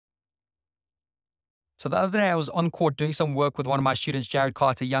So the other day I was on court doing some work with one of my students, Jared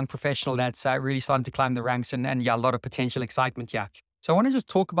Carter, a young professional that's really starting to climb the ranks and yeah, a lot of potential excitement here. So I want to just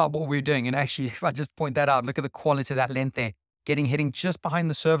talk about what we're doing. And actually, if I just point that out, look at the quality of that length there, hitting just behind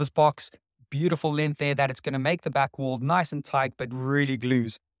the service box, beautiful length there that it's going to make the back wall nice and tight, but really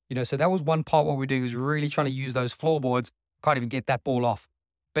glues. So that was one part what we're doing is really trying to use those floorboards, can't even get that ball off.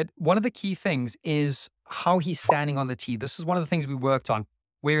 But one of the key things is how he's standing on the tee. This is one of the things we worked on.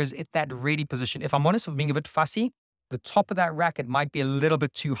 Whereas at that ready position, if I'm honest, I'm being a bit fussy, the top of that racket might be a little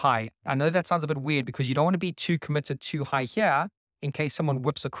bit too high. I know that sounds a bit weird because you don't want to be too committed too high here in case someone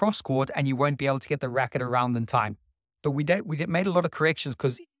whips across court and you won't be able to get the racket around in time. But we made a lot of corrections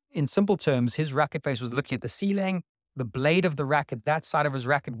because in simple terms, his racket face was looking at the ceiling, the blade of the racket, that side of his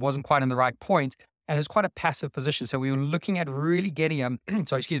racket wasn't quite in the right point, and it was quite a passive position. So we were looking at really getting him,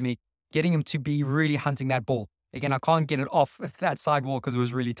 getting him to be really hunting that ball. Again, I can't get it off that sidewall because it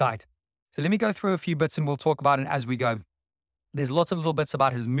was really tight. So let me go through a few bits and we'll talk about it as we go. There's lots of little bits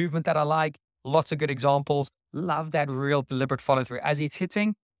about his movement that I like, lots of good examples. Love that real deliberate follow through. As he's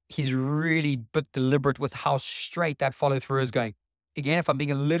hitting, he's really bit deliberate with how straight that follow through is going. Again, if I'm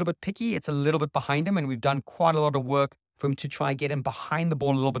being a little bit picky, it's a little bit behind him and we've done quite a lot of work for him to try and get him behind the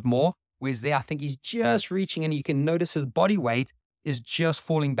ball a little bit more. Whereas there, I think he's just reaching and you can notice his body weight is just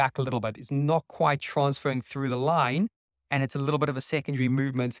falling back a little bit. It's not quite transferring through the line. And it's a little bit of a secondary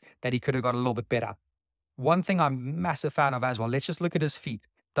movement that he could have got a little bit better. One thing I'm a massive fan of as well, let's just look at his feet.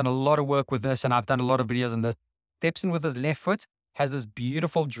 Done a lot of work with this and I've done a lot of videos on this. Steps in with his left foot, has this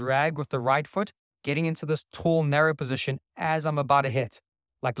beautiful drag with the right foot, getting into this tall, narrow position as I'm about to hit.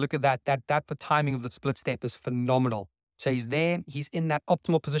 Like, look at that. The timing of the split step is phenomenal. So he's there, he's in that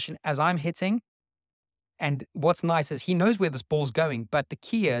optimal position as I'm hitting. And what's nice is he knows where this ball's going, but the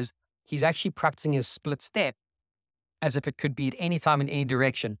key is he's actually practicing his split step as if it could be at any time in any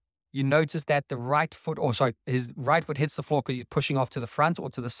direction. You notice that his right foot hits the floor because he's pushing off to the front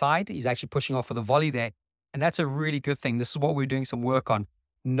or to the side. He's actually pushing off for the volley there. And that's a really good thing. This is what we're doing some work on.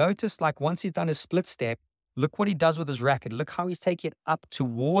 Notice like once he's done his split step, look what he does with his racket. Look how he's taking it up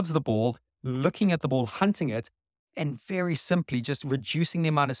towards the ball, looking at the ball, hunting it, and very simply just reducing the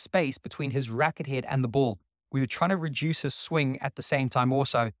amount of space between his racket head and the ball. We were trying to reduce his swing at the same time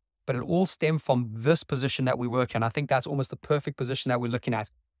also, but it all stemmed from this position that we work in. I think that's almost the perfect position that we're looking at.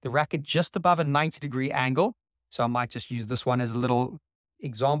 The racket just above a 90-degree angle. So I might just use this one as a little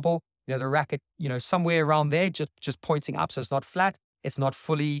example. The racket, somewhere around there, just pointing up. So it's not flat. It's not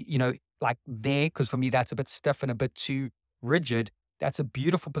fully, like there, because for me, that's a bit stiff and a bit too rigid. That's a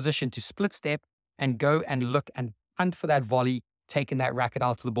beautiful position to split step and go and look and hunt for that volley, taking that racket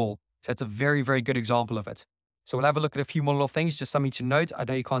out to the ball. So it's a very, very good example of it. So we'll have a look at a few more little things, just something to note. I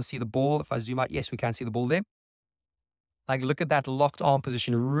know you can't see the ball. If I zoom out, yes, we can see the ball there. Like, look at that locked arm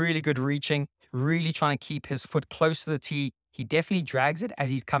position, really good reaching, really trying to keep his foot close to the tee. He definitely drags it as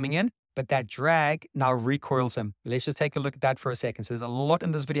he's coming in, but that drag now recoils him. Let's just take a look at that for a second. So there's a lot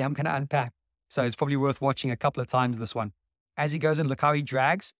in this video I'm going to unpack. So it's probably worth watching a couple of times, this one. As he goes in, look how he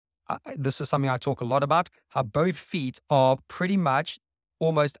drags. This is something I talk a lot about, how both feet are pretty much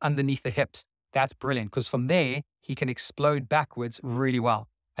almost underneath the hips. That's brilliant because from there, he can explode backwards really well.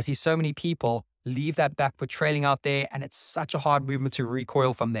 I see so many people leave that back foot trailing out there and it's such a hard movement to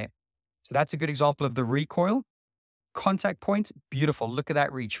recoil from there. So that's a good example of the recoil. Contact point, beautiful. Look at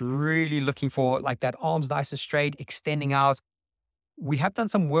that reach. Really looking for like that arms nice and straight, extending out. We have done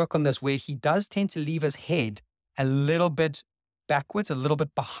some work on this where he does tend to leave his head a little bit backwards, a little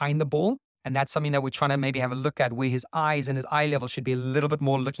bit behind the ball. And that's something that we're trying to maybe have a look at where his eyes and his eye level should be a little bit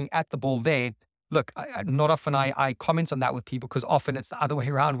more looking at the ball there. Look, not often I comment on that with people because often it's the other way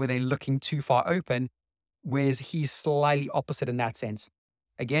around where they're looking too far open, whereas he's slightly opposite in that sense.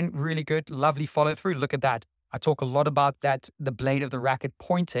 Again, really good, lovely follow through. Look at that. I talk a lot about that, the blade of the racket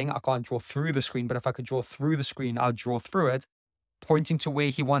pointing. I can't draw through the screen, but if I could draw through the screen, I'll draw through it, pointing to where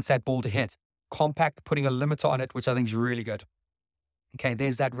he wants that ball to hit. Compact, putting a limiter on it, which I think is really good. Okay,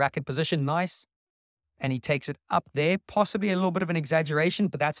 there's that racket position, nice. And he takes it up there, possibly a little bit of an exaggeration,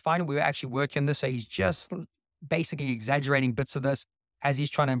 but that's fine. We were actually working on this, so he's just basically exaggerating bits of this as he's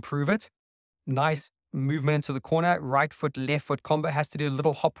trying to improve it. Nice movement into the corner, right foot, left foot combo, has to do a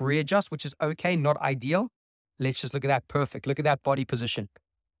little hop readjust, which is okay, not ideal. Let's just look at that, perfect. Look at that body position.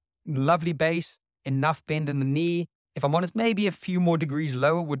 Lovely base, enough bend in the knee. If I'm honest, maybe a few more degrees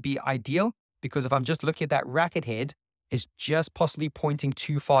lower would be ideal, because if I'm just looking at that racket head, it's just possibly pointing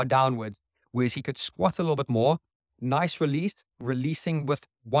too far downwards. Whereas he could squat a little bit more. Nice release, releasing with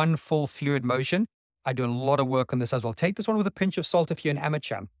one full fluid motion. I do a lot of work on this as well. Take this one with a pinch of salt if you're an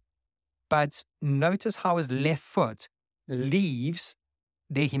amateur. But notice how his left foot leaves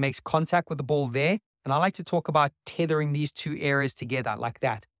there. He makes contact with the ball there. And I like to talk about tethering these two areas together like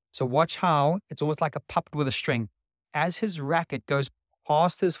that. So watch how it's almost like a puppet with a string. As his racket goes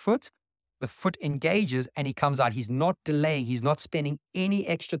past his foot, the foot engages and he comes out. He's not delaying. He's not spending any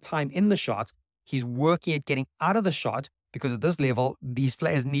extra time in the shot. He's working at getting out of the shot because at this level, these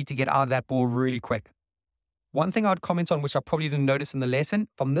players need to get out of that ball really quick. One thing I would comment on, which I probably didn't notice in the lesson,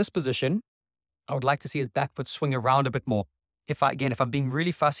 from this position, I would like to see his back foot swing around a bit more. If I'm being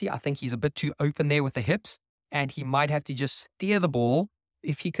really fussy, I think he's a bit too open there with the hips and he might have to just steer the ball.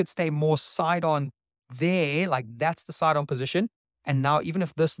 If he could stay more side on there, like that's the side on position. And now even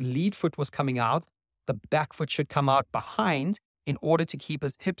if this lead foot was coming out, the back foot should come out behind in order to keep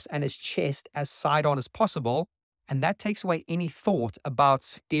his hips and his chest as side on as possible. And that takes away any thought about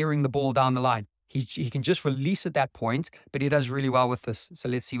steering the ball down the line. He can just release at that point, but he does really well with this. So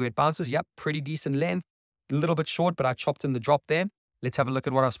let's see where it bounces. Yep, pretty decent length. A little bit short, but I chopped in the drop there. Let's have a look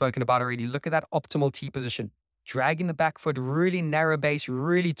at what I've spoken about already. Look at that optimal T position. Dragging the back foot, really narrow base,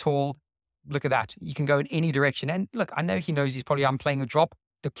 really tall. Look at that. You can go in any direction. And look, I know he knows I'm playing a drop.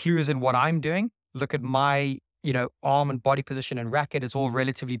 The clue is in what I'm doing. Look at my, arm and body position and racket. It's all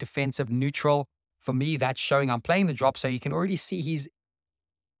relatively defensive, neutral. For me, that's showing I'm playing the drop. So you can already see he's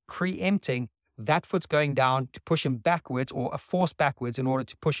preempting that foot's going down to push him backwards or a force backwards in order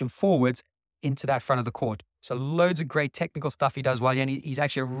to push him forwards into that front of the court. So loads of great technical stuff he does well. And he's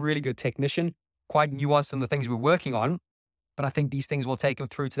actually a really good technician, quite nuanced in the things we're working on. But I think these things will take him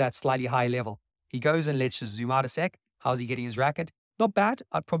through to that slightly higher level. He goes and let's just zoom out a sec. How's he getting his racket? Not bad.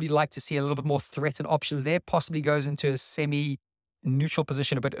 I'd probably like to see a little bit more threat and options there. Possibly goes into a semi-neutral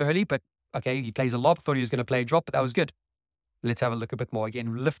position a bit early, but okay, he plays a lob. Thought he was going to play a drop, but that was good. Let's have a look a bit more.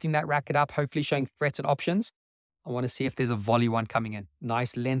 Again, lifting that racket up, hopefully showing threats and options. I want to see if there's a volley one coming in.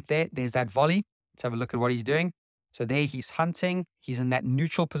 Nice length there. There's that volley. Let's have a look at what he's doing. So there he's hunting. He's in that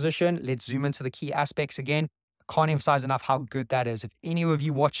neutral position. Let's zoom into the key aspects again. I can't emphasize enough how good that is. If any of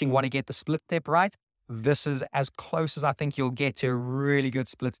you watching want to get the split step right, this is as close as I think you'll get to a really good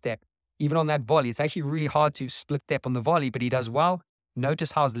split step. Even on that volley, it's actually really hard to split step on the volley, but he does well.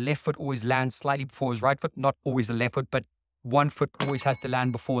 Notice how his left foot always lands slightly before his right foot. Not always the left foot, but one foot always has to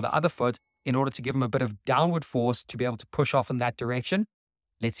land before the other foot in order to give him a bit of downward force to be able to push off in that direction.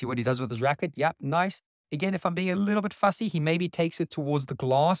 Let's see what he does with his racket. Yep, nice. Again, if I'm being a little bit fussy, he maybe takes it towards the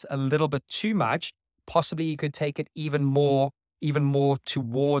glass a little bit too much. Possibly you could take it even more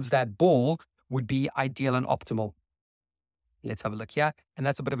towards that ball would be ideal and optimal. Let's have a look here. And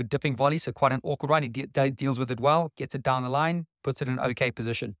that's a bit of a dipping volley, so quite an awkward one. He deals with it well, gets it down the line, puts it in an okay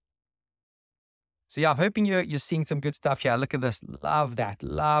position. So yeah, I'm hoping you're seeing some good stuff here. Look at this. Love that.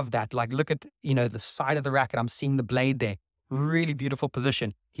 Love that. Like look at, the side of the racket. I'm seeing the blade there. Really beautiful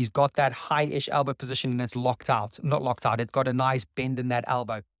position. He's got that high-ish elbow position and it's locked out. Not locked out. It's got a nice bend in that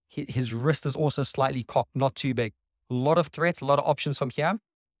elbow. His wrist is also slightly cocked, not too big. A lot of threats, a lot of options from here.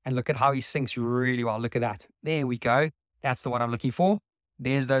 And look at how he sinks really well. Look at that. There we go. That's the one I'm looking for.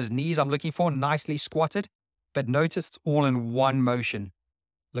 There's those knees I'm looking for, nicely squatted. But notice it's all in one motion.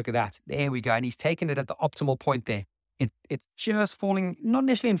 Look at that. There we go. And he's taken it at the optimal point there. It's just falling, not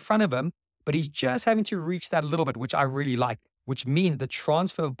necessarily in front of him, but he's just having to reach that a little bit, which I really like, which means the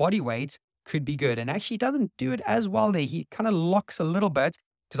transfer of body weights could be good. And actually doesn't do it as well there. He kind of locks a little bit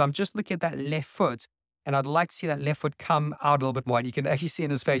because I'm just looking at that left foot and I'd like to see that left foot come out a little bit more. And you can actually see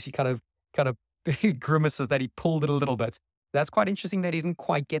in his face, he kind of grimaces that he pulled it a little bit. That's quite interesting that he didn't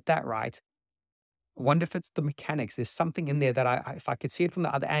quite get that right. I wonder if it's the mechanics. There's something in there that if I could see it from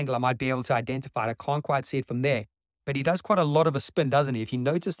the other angle, I might be able to identify it. I can't quite see it from there. But he does quite a lot of a spin, doesn't he? If you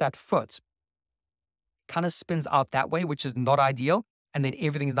notice that foot kind of spins out that way, which is not ideal. And then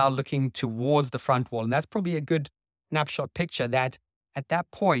everything is now looking towards the front wall. And that's probably a good snapshot picture that at that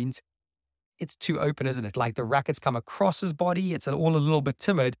point, it's too open, isn't it? Like the rackets come across his body. It's all a little bit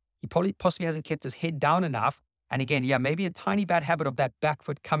timid. He possibly hasn't kept his head down enough. And again, yeah, maybe a tiny bad habit of that back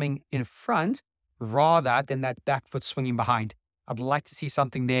foot coming in front rather than that back foot swinging behind. I'd like to see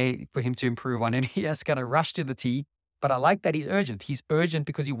something there for him to improve on. And he has got to rush to the tee. But I like that he's urgent. He's urgent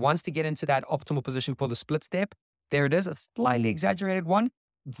because he wants to get into that optimal position for the split step. There it is, a slightly exaggerated one.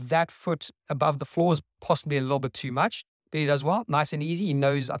 That foot above the floor is possibly a little bit too much. But he does well, nice and easy. He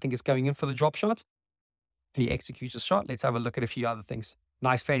knows, I think it's going in for the drop shot. He executes the shot. Let's have a look at a few other things.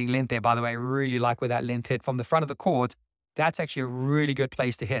 Nice fading length there, by the way. I really like where that length hit from the front of the court. That's actually a really good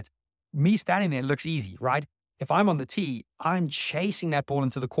place to hit. Me standing there looks easy, right? If I'm on the tee, I'm chasing that ball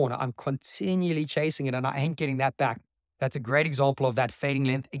into the corner. I'm continually chasing it and I ain't getting that back. That's a great example of that fading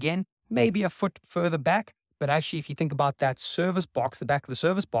length. Again, maybe a foot further back, but actually if you think about that service box, the back of the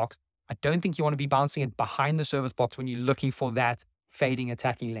service box, I don't think you want to be bouncing it behind the service box when you're looking for that fading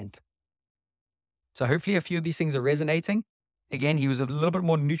attacking length. So hopefully a few of these things are resonating. Again, he was a little bit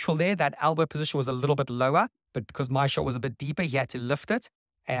more neutral there. That elbow position was a little bit lower, but because my shot was a bit deeper, he had to lift it.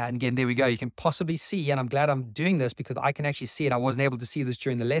 And again, there we go. You can possibly see, and I'm glad I'm doing this because I can actually see it. I wasn't able to see this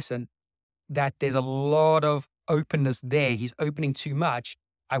during the lesson, that there's a lot of openness there. He's opening too much.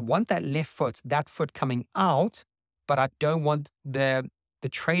 I want that left foot, that foot coming out, but I don't want the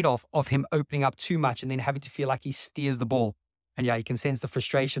trade-off of him opening up too much and then having to feel like he steers the ball. And yeah, you can sense the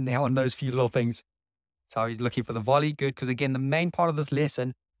frustration there on those few little things. So he's looking for the volley. Good. Because again, the main part of this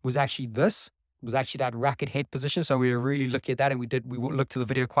lesson was actually that racket head position. So we were really looking at that, and we looked to the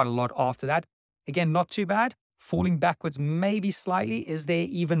video quite a lot after that. Again, not too bad. Falling backwards, maybe slightly. Is there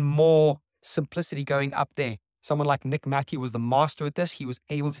even more simplicity going up there? Someone like Nick Mackey was the master at this. He was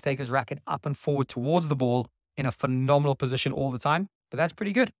able to take his racket up and forward towards the ball in a phenomenal position all the time. But that's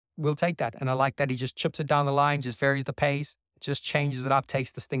pretty good. We'll take that. And I like that he just chips it down the line, just varies the pace, just changes it up,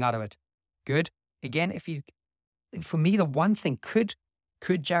 takes the sting out of it. Good. Again, for me, the one thing, could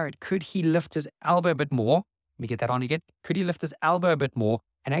he lift his elbow a bit more? Let me get that on again. Could he lift his elbow a bit more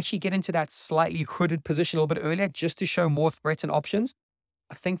and actually get into that slightly hooded position a little bit earlier just to show more threats and options?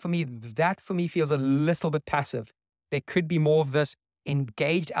 I think that feels a little bit passive. There could be more of this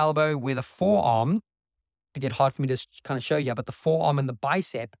engaged elbow where the forearm, again, hard for me to kind of show you, but the forearm and the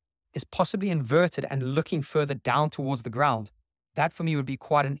bicep is possibly inverted and looking further down towards the ground. That for me would be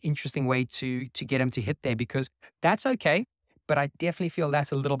quite an interesting way to get him to hit there, because that's okay. But I definitely feel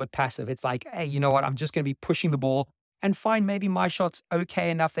that's a little bit passive. It's like, hey, you know what? I'm just going to be pushing the ball, and fine, maybe my shot's okay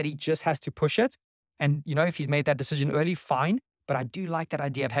enough that he just has to push it. And, you know, if he's made that decision early, fine. But I do like that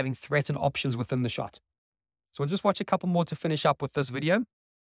idea of having threats and options within the shot. So we'll just watch a couple more to finish up with this video.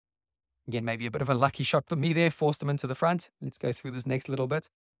 Again, maybe a bit of a lucky shot for me there, forced him into the front. Let's go through this next little bit.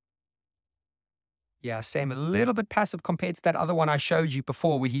 Yeah, same, a little bit passive compared to that other one I showed you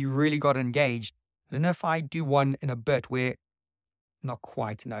before where he really got engaged. I don't know if I do one in a bit where, not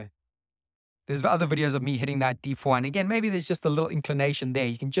quite, no. There's other videos of me hitting that deep forehand. Again, maybe there's just a little inclination there.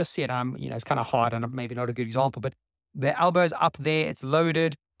 You can just see it. It's kind of hard and maybe not a good example, but the elbow's up there, it's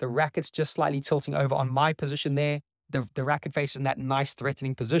loaded. The racket's just slightly tilting over on my position there. The racket face in that nice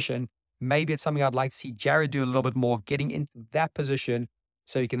threatening position. Maybe it's something I'd like to see Jared do a little bit more, getting into that position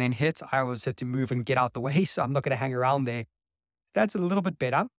so you can then hit. I always have to move and get out the way, so I'm not going to hang around there. That's a little bit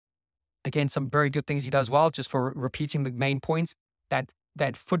better. Again, some very good things he does well, just for repeating the main points.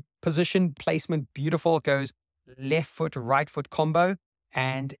 That foot position placement, beautiful. It goes left foot, right foot combo,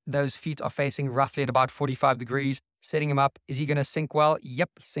 and those feet are facing roughly at about 45 degrees. Setting him up. Is he going to sink well? Yep,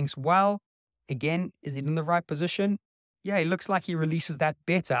 sinks well. Again, is it in the right position? Yeah, it looks like he releases that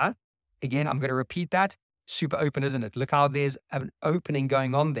better. Again, I'm going to repeat that. Super open, isn't it? Look how there's an opening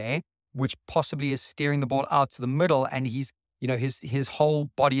going on there, which possibly is steering the ball out to the middle, and his whole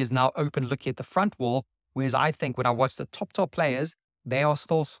body is now open looking at the front wall. Whereas I think when I watch the top players, they are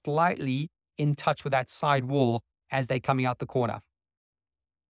still slightly in touch with that side wall as they're coming out the corner.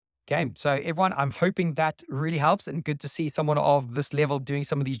 Okay, so everyone, I'm hoping that really helps, and good to see someone of this level doing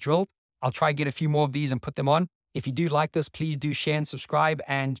some of these drills. I'll try and get a few more of these and put them on. If you do like this, please do share and subscribe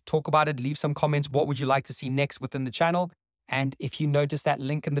and talk about it. Leave some comments. What would you like to see next within the channel? And if you notice that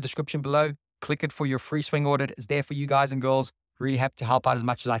link in the description below, click it for your free swing audit. It's there for you guys and girls. Really happy to help out as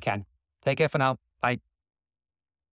much as I can. Take care for now. Bye.